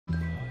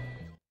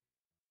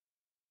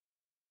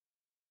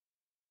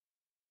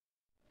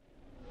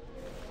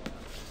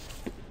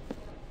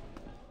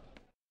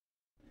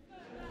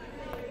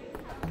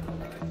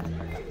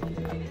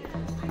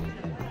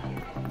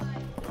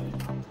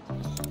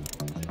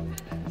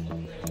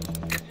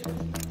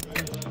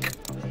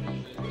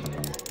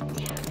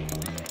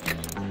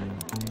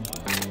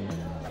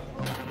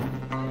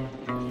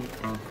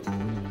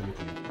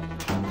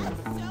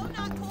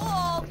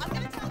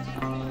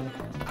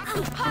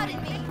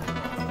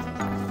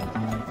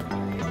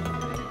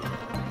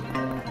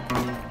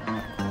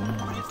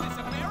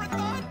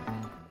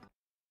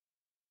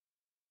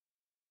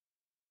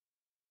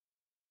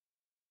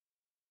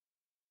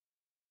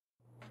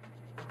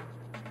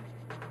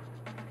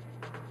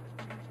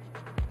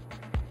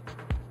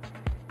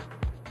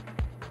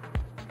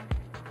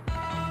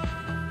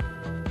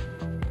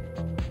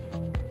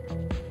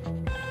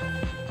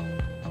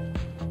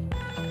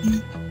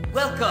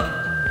Welcome.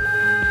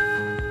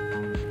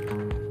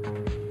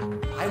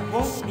 I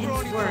won't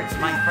mince words,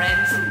 my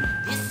friends.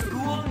 This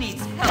school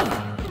needs help.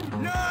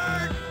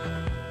 Nerd!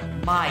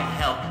 My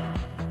help.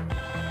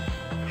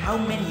 How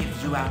many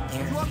of you out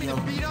there You want me to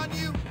feel beat on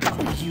you?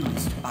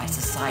 abused by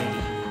society?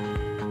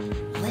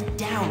 Let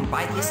down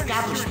by the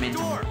establishment?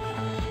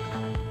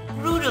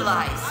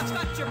 Brutalized? I've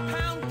got your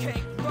pound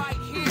cake right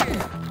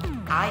here.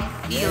 I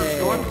feel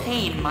your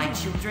pain, my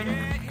children.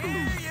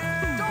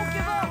 Don't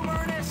give up,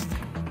 Ernest.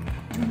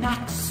 Do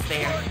not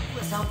despair.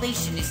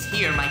 Salvation is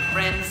here, my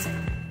friends.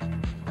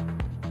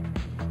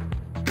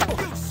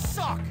 You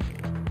suck.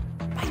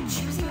 By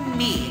choosing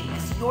me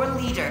as your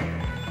leader.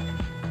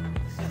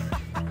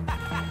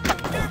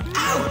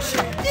 Ouch!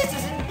 This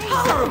is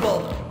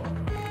intolerable!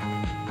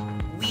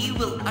 We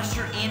will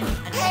usher in an...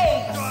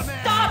 Hey!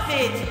 Stop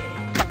it!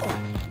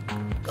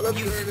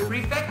 Youth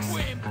prefects,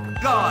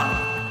 gone.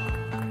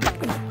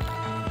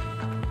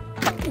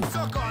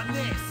 Suck on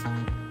this.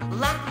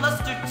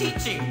 Lackluster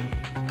teaching,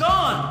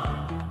 gone.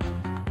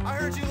 I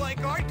heard you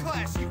like art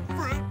class, you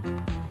fruit.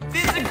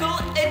 Physical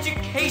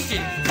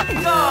education,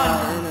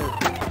 gone.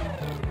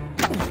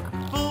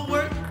 Full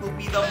work will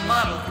be the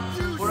model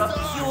for a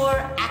pure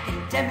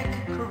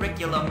academic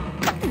curriculum.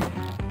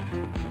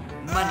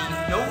 Money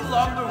no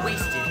longer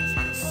wasted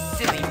on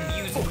silly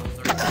musicals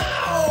or...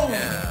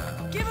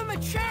 Oh! Give him a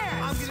chance.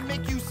 I'm gonna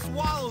make you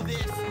swallow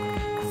this.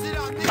 Sit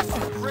on this,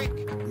 you prick.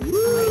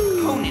 My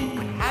opponent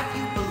would have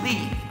you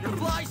believe Your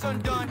fly's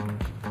undone.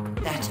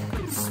 that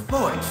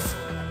sports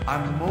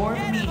are more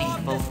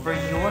meaningful for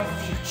your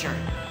future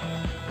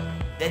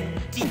than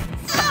deep...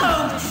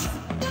 Ouch!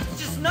 That's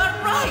just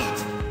not right!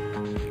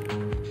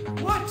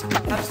 What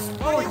have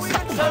sports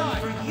done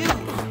for you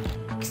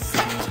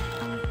except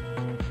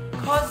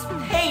cause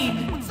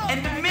pain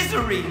and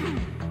misery?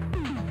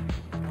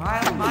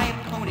 While my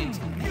opponent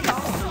may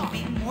also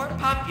be more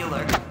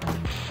popular,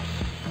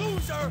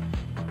 Loser.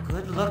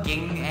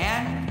 good-looking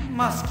and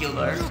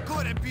muscular, You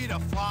couldn't beat a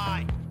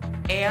fly.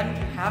 and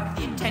have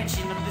the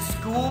attention of the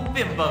school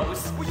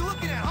bimbos, What you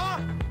looking at, huh?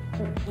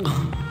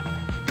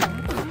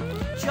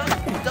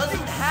 just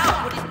doesn't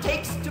have what it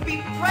takes to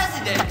be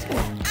president.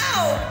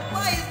 Ow!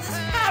 Why is this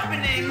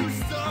happening? You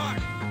suck.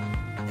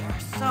 There are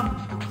some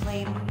who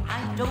claim I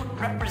don't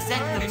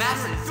represent the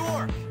masses.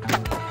 Dork.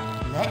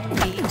 Let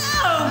me...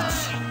 Ouch!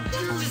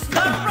 That's just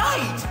not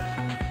right!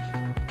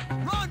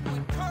 Run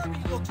when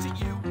Kirby looks at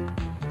you.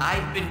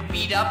 I've been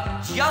beat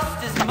up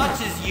just as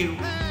much as you.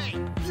 Hey,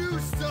 you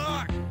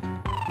suck.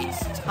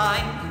 It's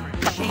time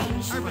for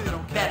change for the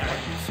better.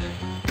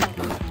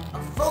 A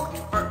vote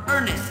for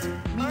Ernest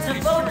means a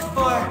vote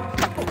for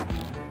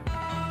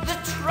the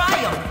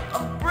triumph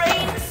of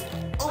brains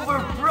over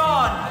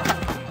brawn.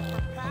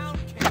 Pound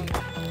cake.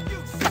 You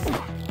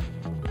suck.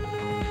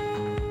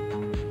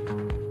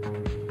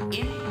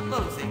 In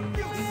closing,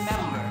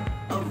 remember,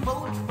 a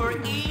vote for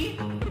E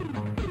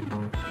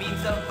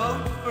means a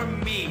vote for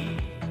me.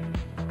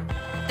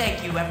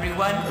 Thank you,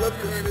 everyone.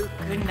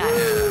 Good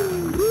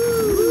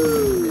night.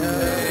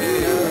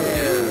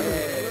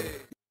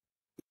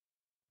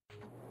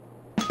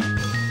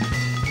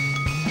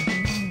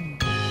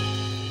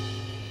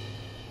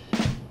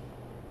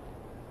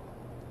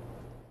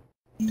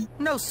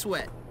 No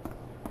sweat.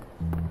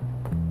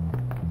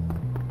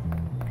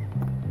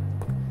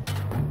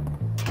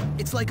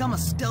 It's like I'm a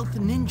stealth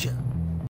ninja.